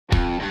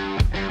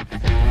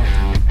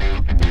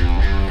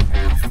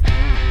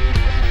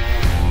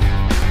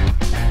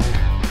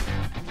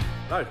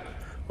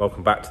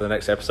welcome back to the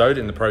next episode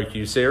in the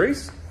ProQ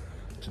series.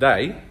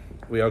 Today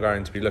we are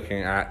going to be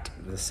looking at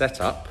the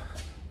setup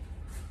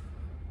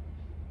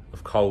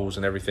of coals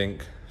and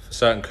everything for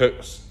certain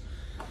cooks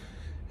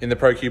in the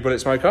ProQ bullet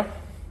smoker.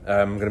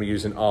 I'm going to be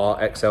using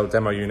our XL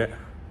demo unit,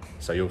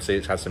 so you'll see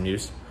it has some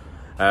use.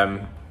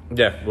 Yeah,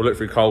 we'll look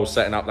through coals,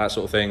 setting up that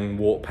sort of thing,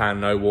 water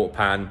pan, no water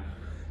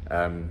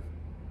pan,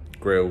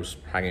 grills,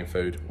 hanging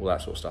food, all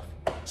that sort of stuff.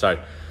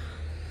 So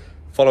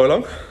follow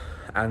along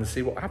and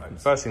see what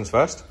happens. First things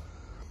first,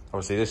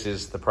 obviously this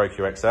is the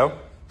ProQ XL,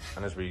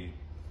 and as we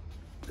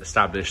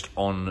established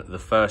on the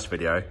first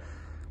video,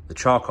 the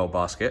charcoal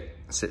basket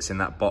sits in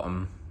that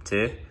bottom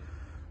tier.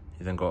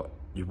 You then got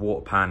your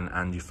water pan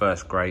and your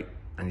first grate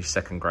and your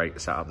second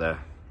grate sat up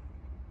there.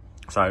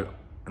 So I'm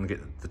gonna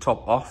get the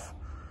top off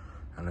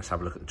and let's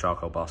have a look at the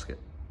charcoal basket.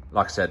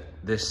 Like I said,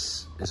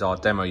 this is our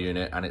demo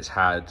unit and it's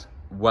had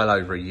well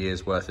over a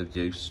year's worth of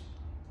use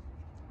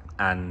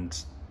and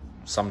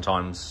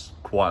sometimes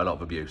quite a lot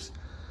of abuse.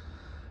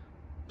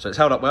 So it's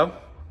held up well,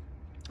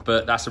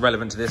 but that's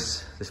irrelevant to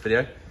this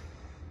video.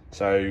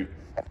 So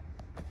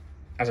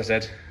as I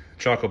said,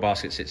 charcoal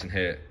basket sits in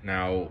here.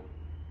 Now,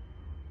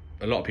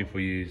 a lot of people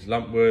use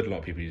lump wood, a lot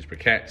of people use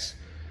briquettes.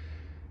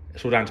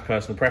 It's all down to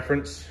personal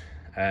preference.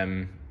 I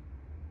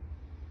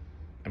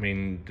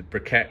mean, the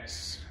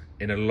briquettes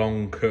in a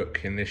long cook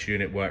in this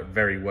unit work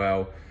very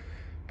well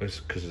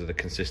because of the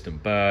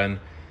consistent burn.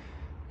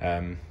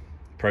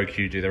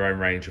 ProQ do their own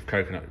range of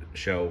coconut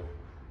shell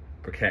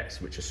briquettes,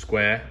 which are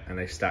square and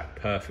they stack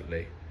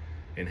perfectly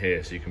in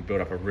here, so you can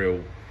build up a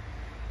real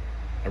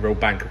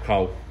bank of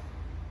coal.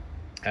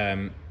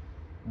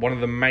 One of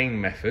the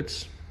main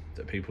methods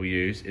that people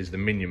use is the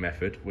minion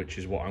method, which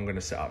is what I'm going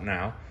to set up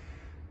now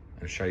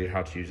and show you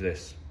how to use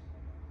this.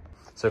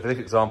 So for this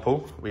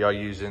example, we are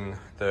using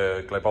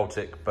the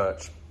Globaltic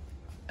birch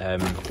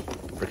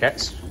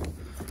briquettes.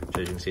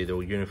 So you can see they're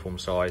all uniform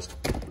sized,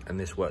 and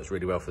this works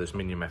really well for this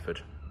minion method.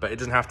 But it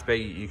doesn't have to be,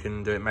 you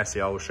can do it messy.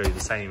 I will show you the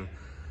same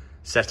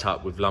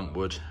setup with lump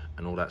wood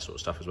and all that sort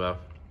of stuff as well.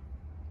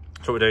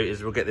 So what we'll do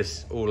is we'll get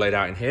this all laid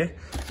out in here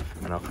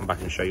and I'll come back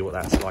and show you what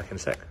that's like in a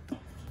sec.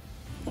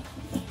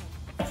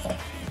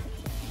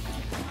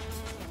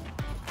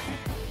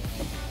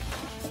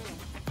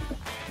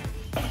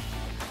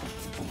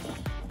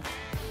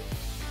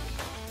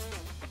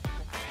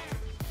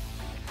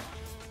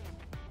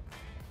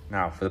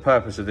 Now, for the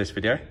purpose of this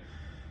video,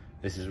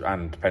 this is,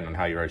 and depending on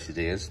how your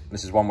OCD is,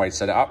 this is one way to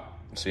set it up.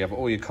 So you have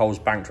all your coals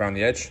banked around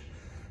the edge.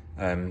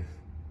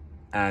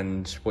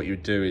 And what you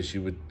would do is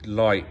you would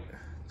light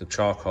the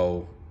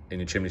charcoal in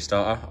your chimney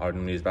starter. I would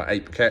normally use about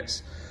 8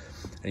 briquettes,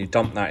 and you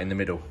dump that in the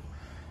middle.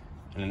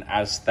 And then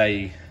as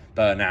they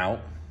burn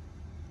out,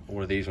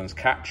 all of these ones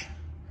catch,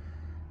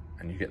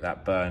 and you get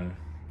that burn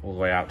all the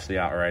way out to the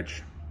outer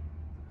edge.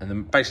 And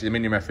then basically the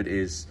minion method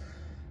is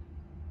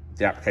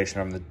the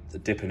application of the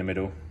dip in the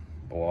middle,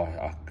 or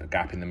a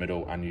gap in the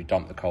middle, and you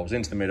dump the coals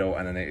into the middle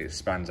and then it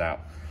expands out.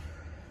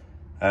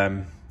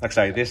 Like I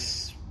say,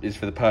 this is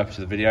for the purpose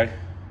of the video.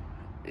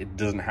 It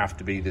doesn't have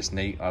to be this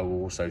neat. I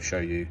will also show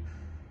you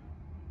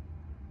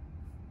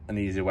an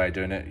easier way of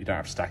doing it. You don't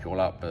have to stack it all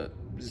up, but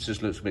it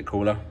just looks a bit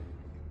cooler.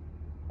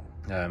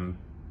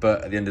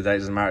 But at the end of the day, it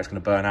doesn't matter. It's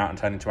going to burn out and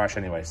turn into ash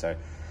anyway, so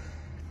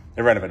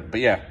irrelevant.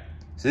 But yeah,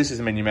 so this is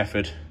the minion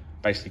method.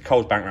 Basically,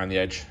 coals banked around the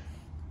edge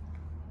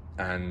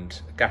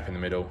and a gap in the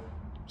middle.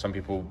 Some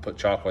people put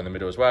charcoal in the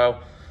middle as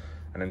well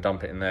and then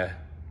dump it in there.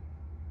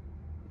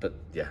 But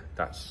yeah,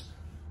 that's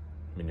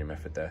minion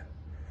method there.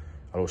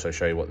 I'll also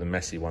show you what the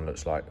messy one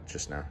looks like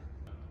just now.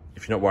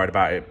 If you're not worried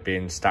about it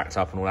being stacked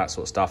up and all that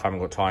sort of stuff, haven't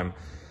got time,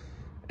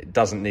 it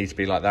doesn't need to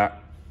be like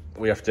that.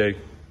 All you have to do,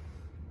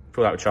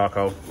 fill that with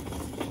charcoal,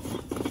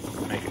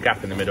 make a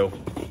gap in the middle,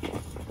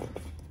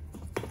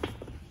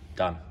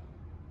 done.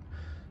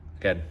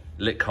 Again,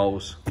 lit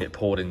coals get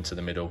poured into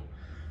the middle.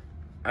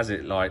 As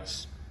it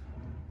lights,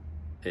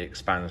 it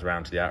expands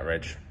around to the outer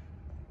edge.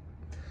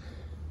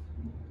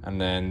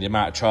 And then the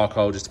amount of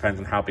charcoal just depends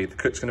on how big the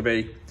cook's going to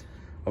be.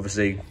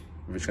 Obviously,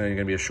 if it's only going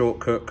to be a short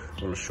cook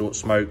or a short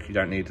smoke, you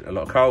don't need a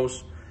lot of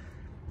coals.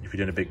 If you're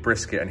doing a big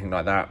brisket, anything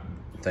like that,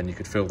 then you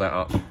could fill that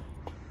up,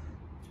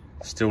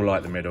 still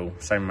light the middle,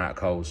 same amount of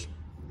coals,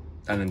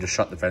 and then just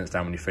shut the vents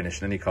down when you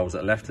finish. And any coals that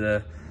are left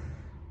there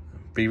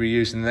be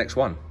reused in the next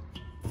one.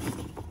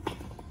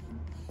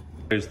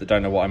 Those that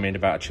don't know what I mean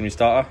about a chimney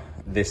starter,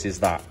 this is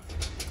that.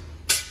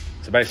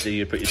 So basically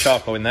you put your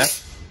charcoal in there,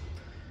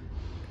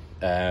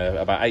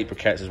 about 8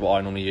 briquettes is what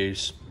I normally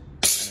use.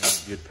 And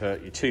then you'd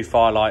put your 2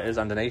 fire lighters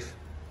underneath.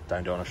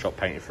 Don't do it on a shop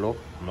painted floor,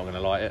 I'm not going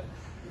to light it.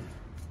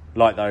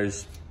 Light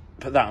those,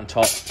 put that on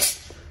top,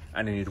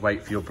 and then you'd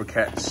wait for your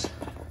briquettes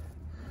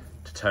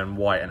to turn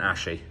white and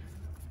ashy.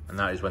 And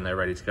that is when they're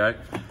ready to go.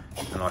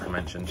 And like I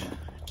mentioned,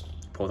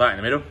 pour that in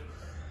the middle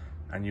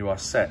and you are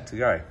set to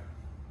go.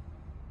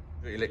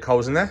 Got your lit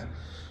coals in there.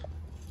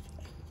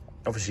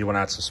 Obviously you want to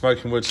add some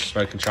smoking wood,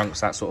 smoking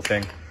chunks, that sort of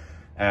thing.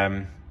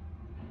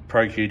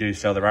 ProQ do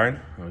sell their own,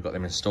 and we've got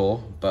them in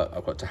store, but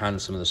I've got to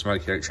hand some of the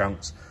smoky oak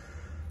chunks.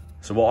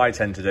 So what I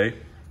tend to do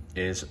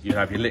is you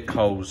have your lit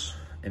coals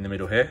in the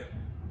middle here,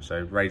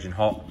 so raging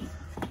hot.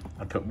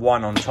 I'd put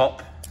one on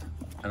top,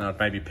 and I'd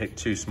maybe pick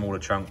 2 smaller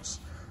chunks,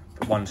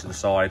 put one to the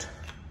side,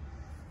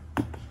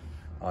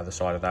 either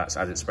side of that,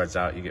 so as it spreads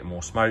out you get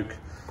more smoke.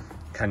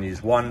 Can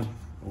use one,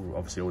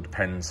 obviously it all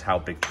depends how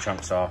big the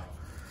chunks are.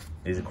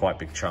 These are quite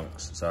big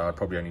chunks, so I'd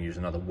probably only use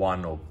another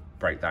one, or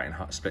break that in,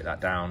 split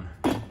that down,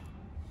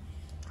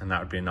 and that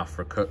would be enough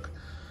for a cook.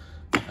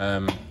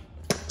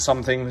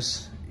 Some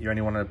things you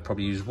only want to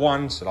probably use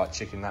one, so like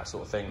chicken, that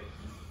sort of thing,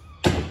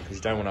 because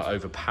you don't want to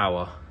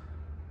overpower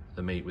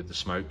the meat with the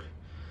smoke,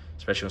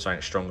 especially on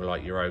something stronger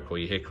like your oak or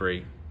your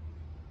hickory.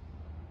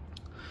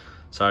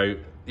 So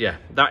yeah,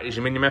 that is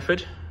your minion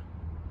method.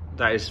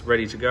 That is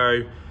ready to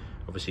go.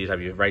 Obviously you'd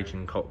have your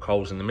raging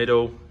coals in the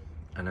middle,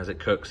 and as it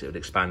cooks it would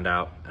expand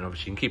out, and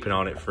obviously you can keep an eye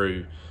on it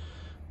through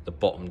the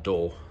bottom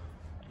door.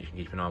 You can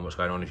keep an eye on what's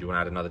going on if you want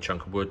to add another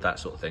chunk of wood, that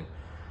sort of thing.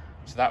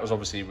 So that was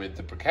obviously with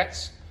the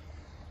briquettes.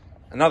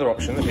 Another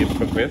option that people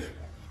cook with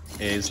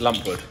is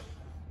lump wood.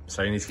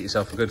 So you need to get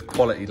yourself a good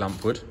quality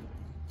lump wood.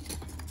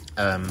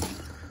 And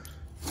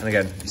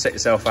again, you set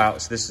yourself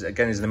out. So this is,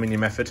 again, is the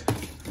minion method.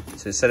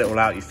 So set it all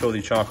out, you fill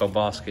your charcoal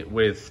basket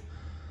with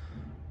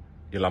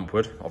your lump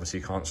wood. Obviously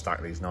you can't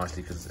stack these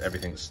nicely because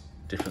everything's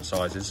different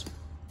sizes.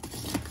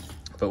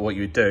 But what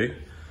you would do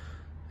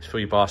is fill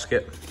your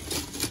basket,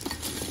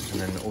 and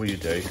then all you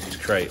do is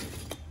create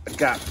a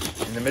gap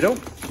in the middle,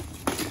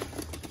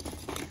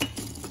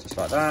 just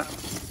like that.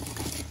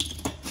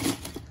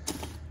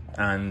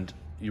 And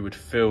you would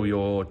fill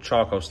your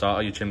charcoal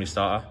starter, your chimney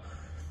starter,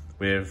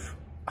 with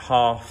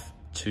half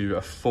to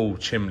a full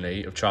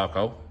chimney of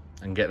charcoal,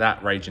 and get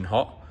that raging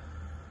hot,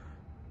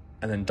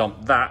 and then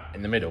dump that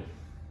in the middle.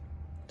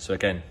 So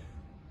again,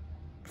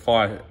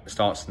 fire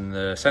starts in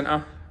the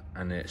center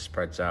and it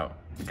spreads out.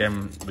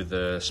 Again, with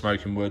the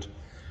smoking wood,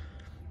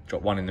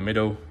 drop one in the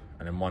middle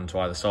and then one to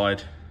either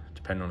side,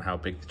 depending on how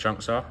big the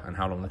chunks are and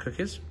how long the cook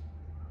is.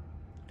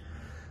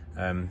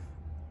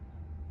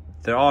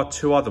 There are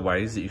 2 other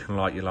ways that you can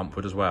light your lump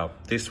wood as well.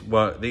 These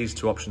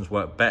 2 options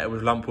work better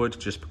with lump wood,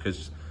 just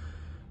because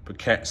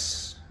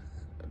briquettes,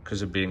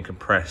 because of being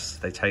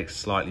compressed, they take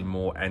slightly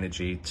more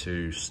energy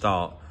to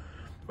start,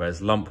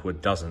 whereas lump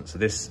wood doesn't. So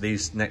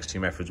these next 2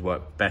 methods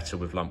work better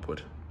with lump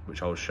wood,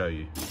 which I will show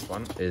you.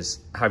 One is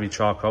have your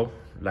charcoal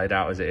laid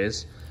out as it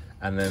is,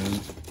 and then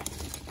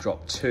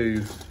drop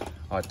 2,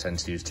 I tend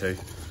to use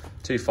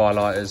 2 fire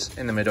lighters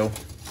in the middle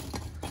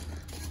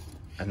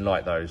and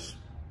light those.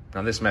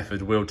 Now this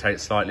method will take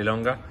slightly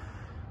longer,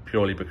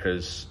 purely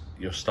because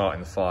you're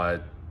starting the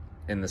fire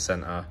in the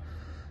center.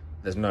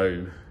 There's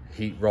no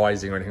heat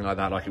rising or anything like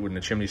that, like it would in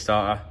a chimney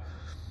starter,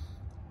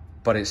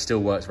 but it still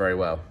works very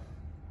well.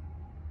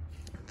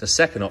 The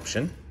second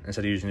option,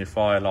 instead of using your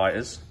fire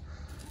lighters,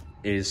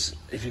 is,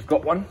 if you've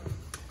got one,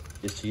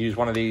 is to use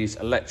one of these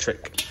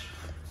electric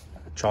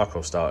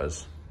charcoal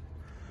starters.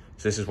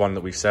 So this is one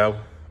that we sell.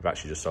 We've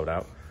actually just sold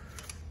out.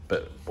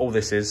 But all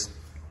this is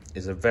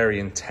a very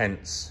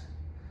intense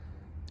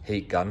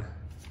heat gun.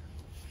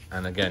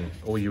 And again,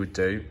 all you would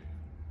do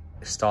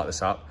is start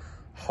this up,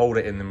 hold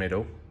it in the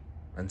middle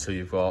until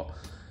you've got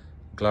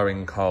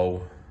glowing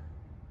coal,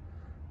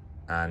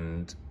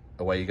 and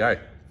away you go.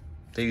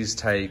 These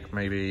take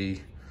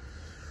maybe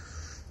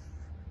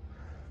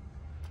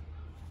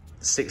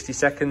 60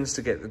 seconds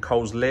to get the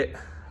coals lit,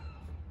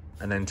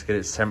 and then to get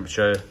its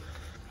temperature,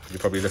 you're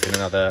probably looking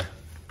another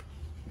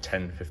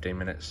 10-15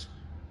 minutes.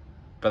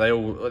 But they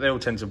all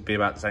tend to be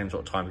about the same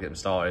sort of time to get them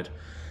started.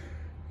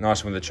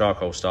 Nice one with the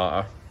charcoal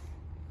starter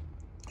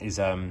is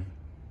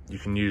you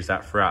can use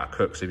that throughout a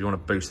cook. So if you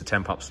want to boost the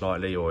temp up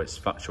slightly, or it's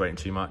fluctuating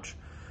too much,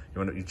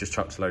 you just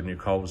chuck a load of new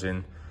coals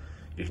in,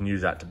 you can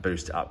use that to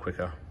boost it up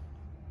quicker.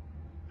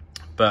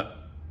 But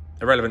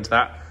irrelevant to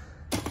that,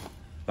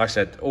 like I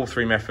said, all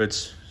 3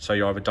 methods. So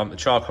you either dump the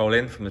charcoal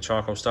in from the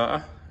charcoal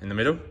starter in the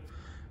middle,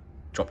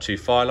 drop 2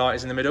 fire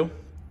lighters in the middle,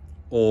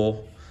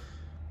 or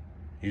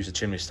use a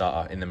chimney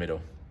starter in the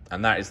middle.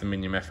 And that is the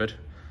minion method.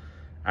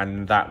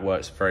 And that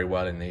works very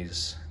well in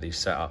these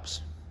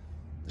setups.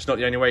 It's not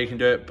the only way you can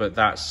do it, but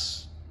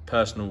that's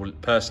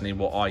personally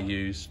what I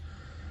use,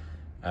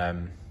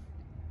 and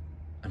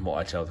what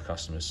I tell the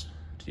customers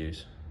to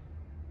use.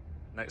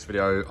 Next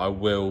video, I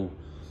will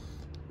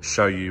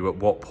show you at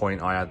what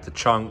point I add the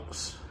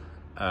chunks,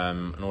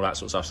 and all that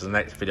sort of stuff. So the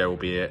next video will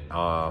be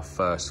our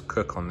first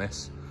cook on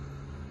this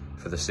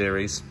for the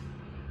series.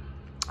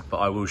 But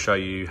I will show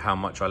you how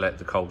much I let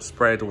the coals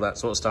spread, all that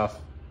sort of stuff.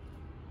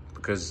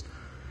 Because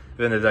at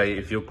the end of the day,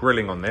 if you're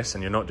grilling on this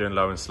and you're not doing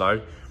low and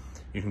slow,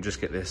 you can just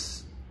get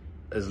this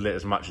as lit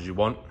as much as you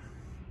want,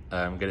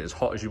 get it as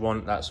hot as you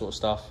want, that sort of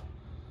stuff.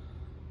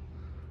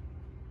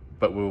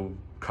 But we'll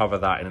cover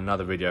that in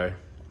another video,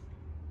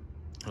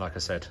 like I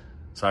said.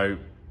 So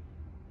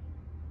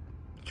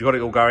you got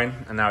it all going,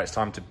 and now it's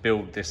time to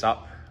build this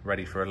up,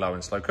 ready for a low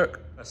and slow cook.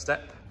 First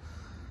step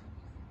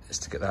is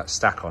to get that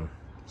stack on.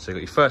 So you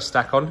got your first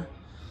stack on.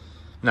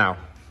 Now,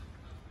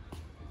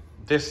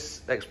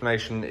 this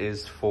explanation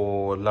is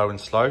for low and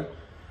slow,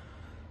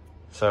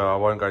 so I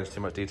won't go into too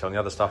much detail on the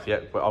other stuff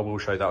yet, but I will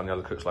show you that on the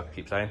other cooks, like I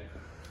keep saying.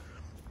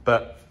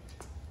 But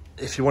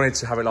if you wanted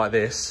to have it like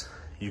this,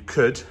 you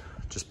could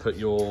just put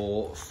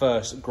your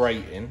first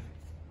grate in,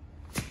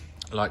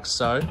 like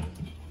so,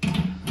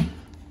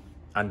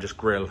 and just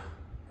grill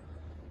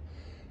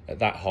at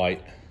that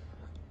height,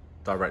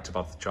 direct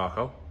above the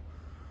charcoal.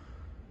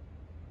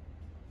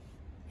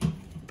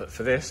 But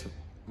for this,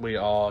 we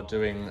are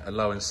doing a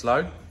low and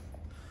slow.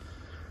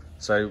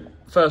 So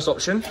first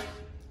option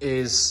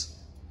is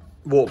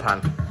water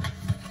pan.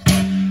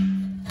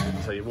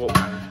 So your water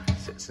pan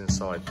sits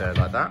inside there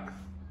like that.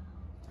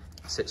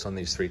 Sits on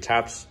these 3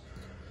 tabs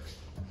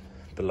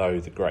below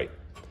the grate.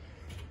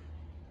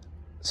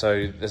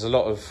 So there's a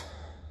lot of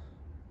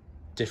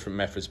different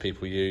methods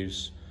people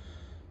use.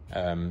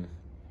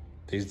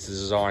 These are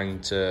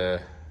designed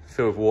to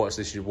fill with water, so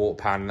this is your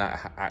water pan,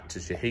 that acts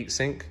as your heat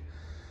sink.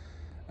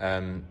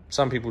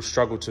 Some people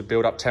struggle to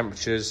build up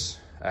temperatures.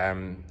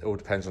 It all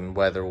depends on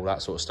weather, all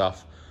that sort of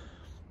stuff.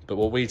 But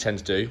what we tend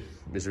to do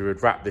is we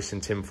would wrap this in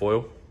tin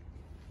foil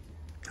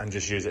and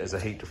just use it as a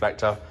heat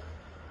deflector.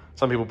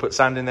 Some people put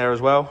sand in there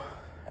as well,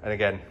 and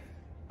again,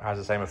 has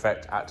the same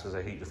effect, acts as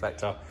a heat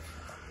deflector.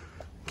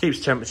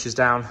 Keeps temperatures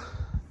down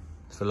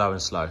for low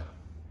and slow.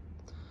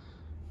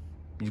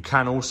 You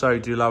can also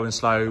do low and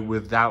slow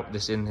without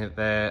this in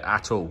there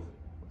at all,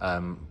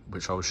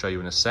 which I will show you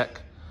in a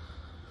sec.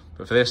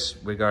 But for this,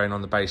 we're going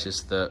on the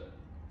basis that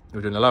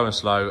we're doing the low and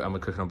slow and we're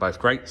cooking on both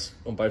grates,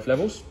 on both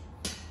levels.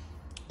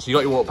 So you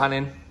got your water pan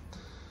in,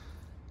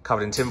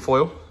 covered in tin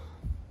foil,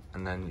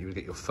 and then you would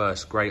get your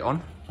first grate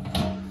on.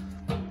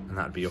 And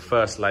that would be your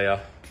first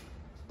layer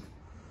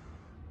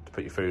to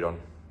put your food on.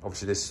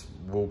 Obviously this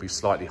will be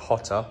slightly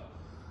hotter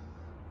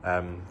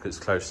because it's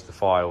close to the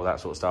fire, all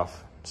that sort of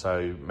stuff.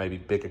 So maybe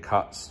bigger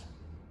cuts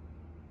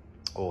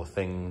or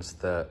things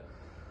that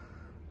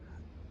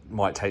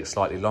might take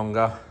slightly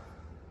longer,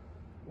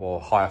 or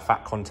higher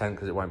fat content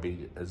because it won't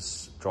be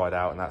as dried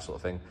out and that sort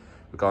of thing.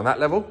 We'll go on that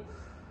level.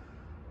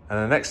 And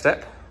the next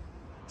step,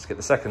 let's get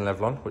the second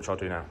level on, which I'll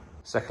do now.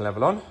 Second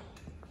level on.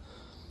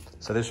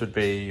 So this would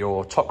be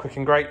your top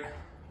cooking grate.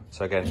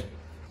 So again,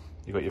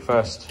 you've got your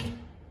first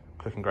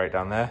cooking grate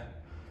down there,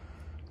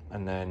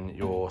 and then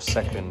your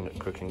second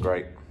cooking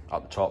grate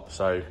up the top.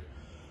 So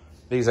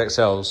these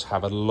XLs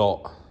have a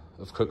lot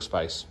of cook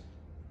space.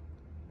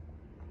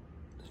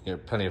 You know,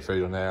 plenty of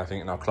food on there. I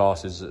think in our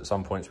classes at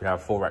some points we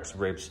have 4 racks of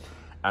ribs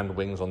and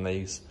wings on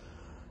these,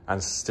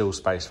 and still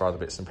space for other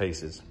bits and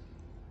pieces.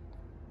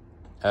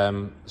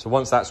 So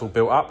once that's all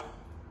built up,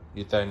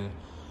 you then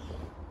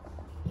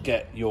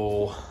get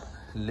your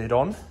lid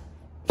on.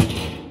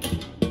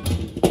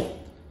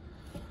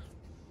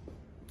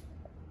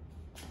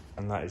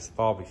 And that is the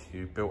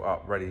barbecue built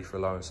up, ready for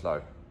low and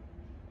slow.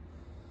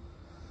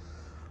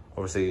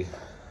 Obviously,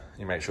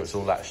 you make sure it's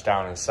all latched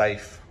down and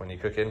safe when you're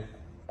cooking.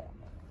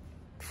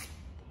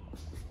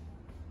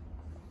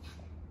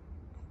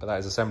 But that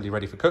is assembly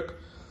ready for cook,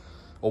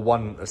 or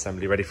one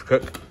assembly ready for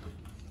cook.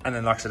 And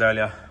then, like I said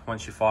earlier,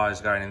 once your fire is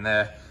going in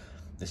there,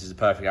 this is a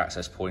perfect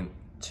access point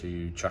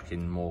to chuck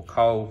in more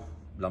coal,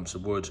 lumps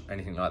of wood,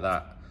 anything like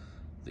that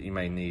that you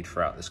may need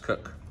throughout this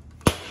cook.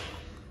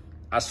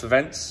 As for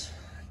vents,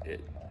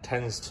 it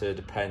tends to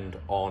depend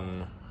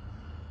on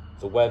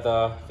the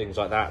weather, things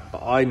like that,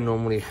 but I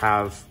normally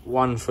have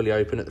one fully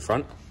open at the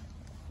front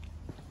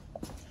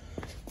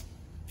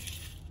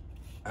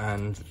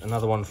and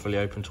another one fully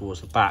open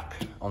towards the back,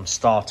 on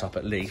startup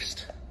at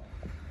least.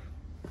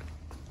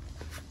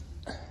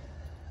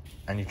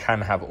 And you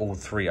can have all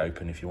 3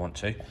 open if you want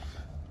to.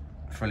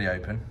 Fully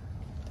open.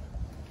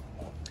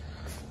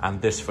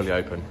 And this fully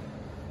open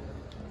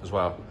as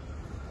well.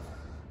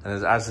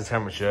 And as the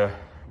temperature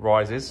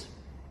rises,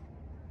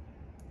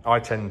 I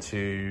tend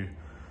to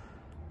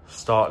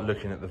start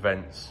looking at the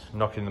vents,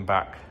 knocking them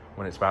back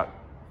when it's about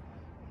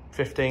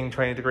 15,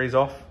 20 degrees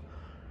off.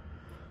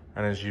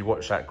 And as you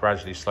watch that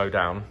gradually slow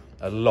down,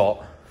 a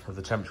lot of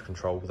the temperature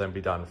control will then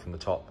be done from the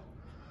top.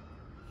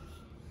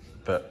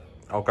 But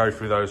I'll go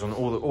through those on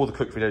all the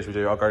cook videos we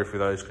do. I'll go through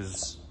those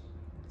because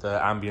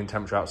the ambient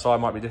temperature outside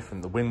might be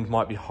different, the wind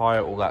might be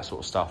higher, all that sort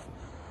of stuff.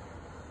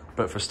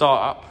 But for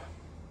start up,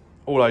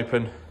 all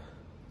open.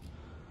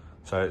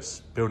 So it's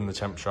building the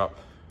temperature up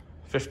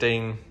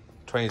 15,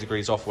 20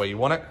 degrees off where you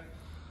want it.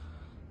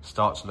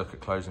 Start to look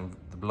at closing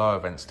the blower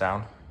vents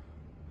down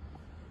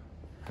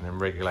and then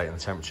regulating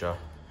the temperature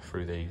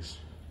through these.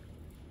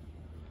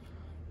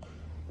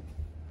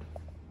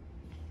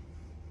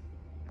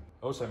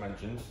 I also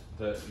mentioned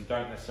that you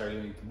don't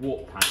necessarily need the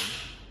water pan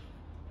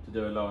to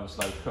do a low and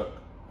slow cook.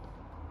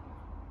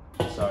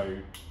 So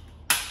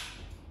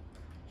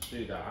to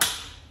do that,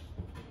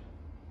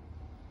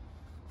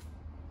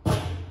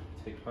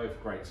 take both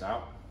grates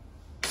out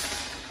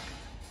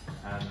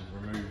and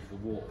remove the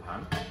water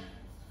pan.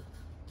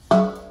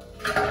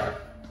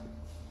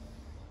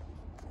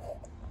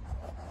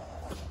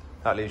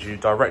 That leaves you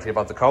directly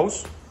above the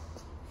coals.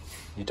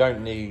 You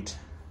don't need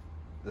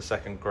the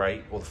second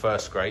grate or the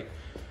first grate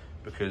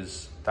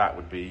because that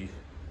would be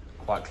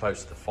quite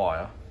close to the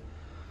fire.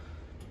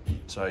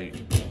 So you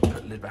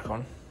put the lid back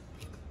on.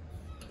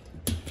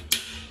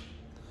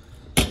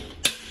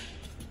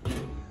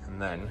 And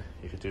And then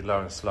you could do low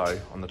and slow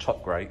on the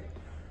top grate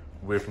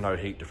with no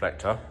heat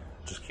deflector.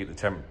 Just keep an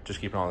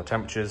eye on the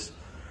temperatures,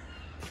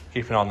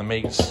 keep an eye on the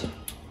meats.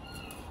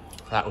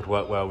 That would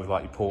work well with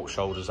like your pork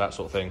shoulders, that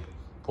sort of thing.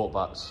 Pork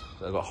butts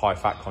that have got high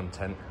fat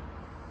content,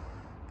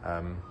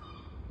 that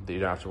you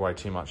don't have to worry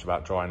too much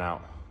about drying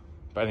out.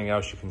 But anything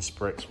else you can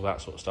spritz, all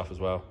that sort of stuff as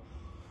well.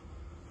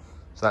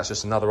 So that's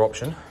just another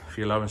option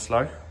for your low and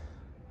slow.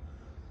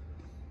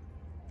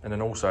 And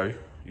then also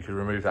you could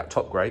remove that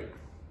top grate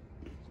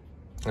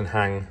and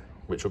hang,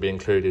 which will be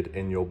included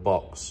in your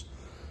box.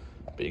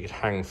 But you could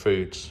hang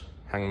foods,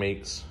 hang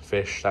meats,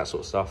 fish, that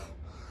sort of stuff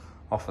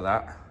off of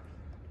that,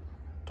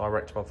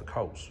 direct above the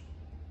coals.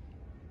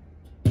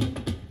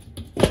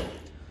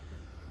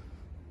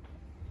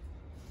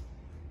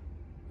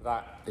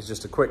 That is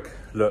just a quick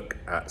look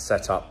at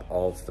setup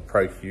of the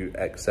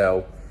ProQ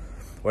XL,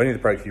 or any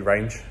of the ProQ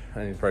range,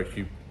 any of the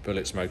ProQ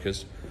bullet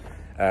smokers.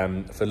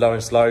 For low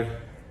and slow,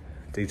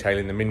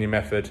 detailing the minion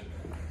method,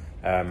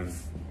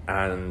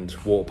 and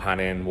water pan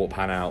in, water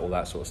pan out, all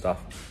that sort of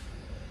stuff.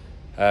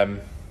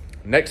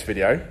 Next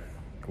video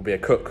will be a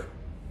cook.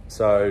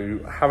 So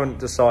haven't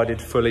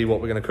decided fully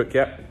what we're going to cook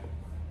yet,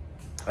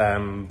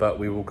 but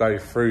we will go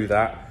through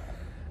that,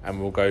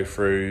 and we'll go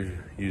through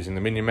using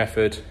the minion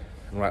method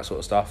and all that sort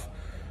of stuff.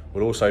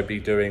 We'll also be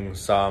doing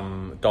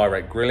some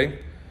direct grilling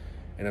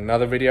in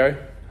another video,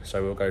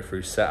 so we'll go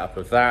through setup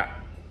of that,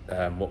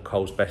 what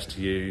coal's best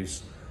to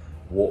use,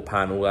 water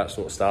pan, all that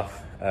sort of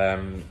stuff.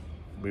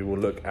 We will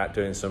look at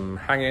doing some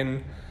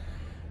hanging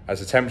as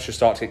the temperatures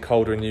start to get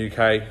colder in the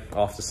UK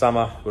after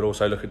summer. We'll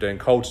also look at doing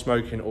cold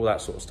smoking, all that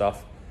sort of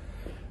stuff.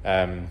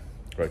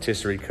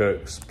 Rotisserie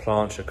cooks,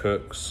 plancher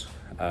cooks,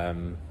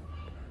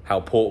 how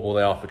portable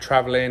they are for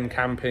traveling,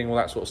 camping, all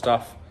that sort of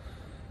stuff.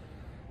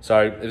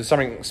 So if there's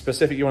something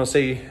specific you want to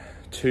see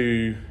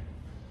to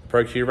the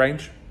ProQ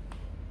range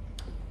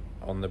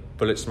on the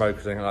bullet smoke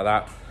or something like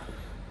that,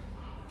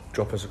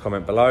 drop us a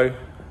comment below,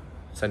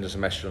 send us a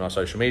message on our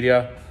social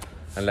media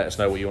and let us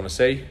know what you want to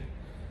see,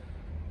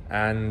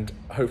 and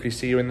hopefully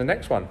see you in the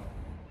next one.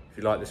 If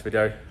you like this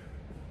video,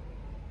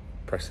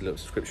 press the little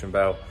subscription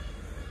bell,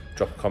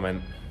 drop a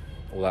comment,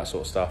 all that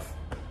sort of stuff,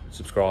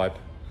 subscribe,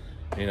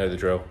 you know the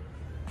drill,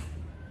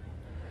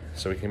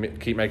 so we can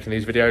keep making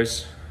these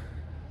videos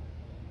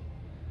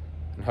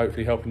and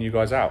hopefully helping you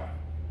guys out.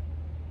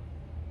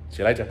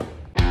 See you later.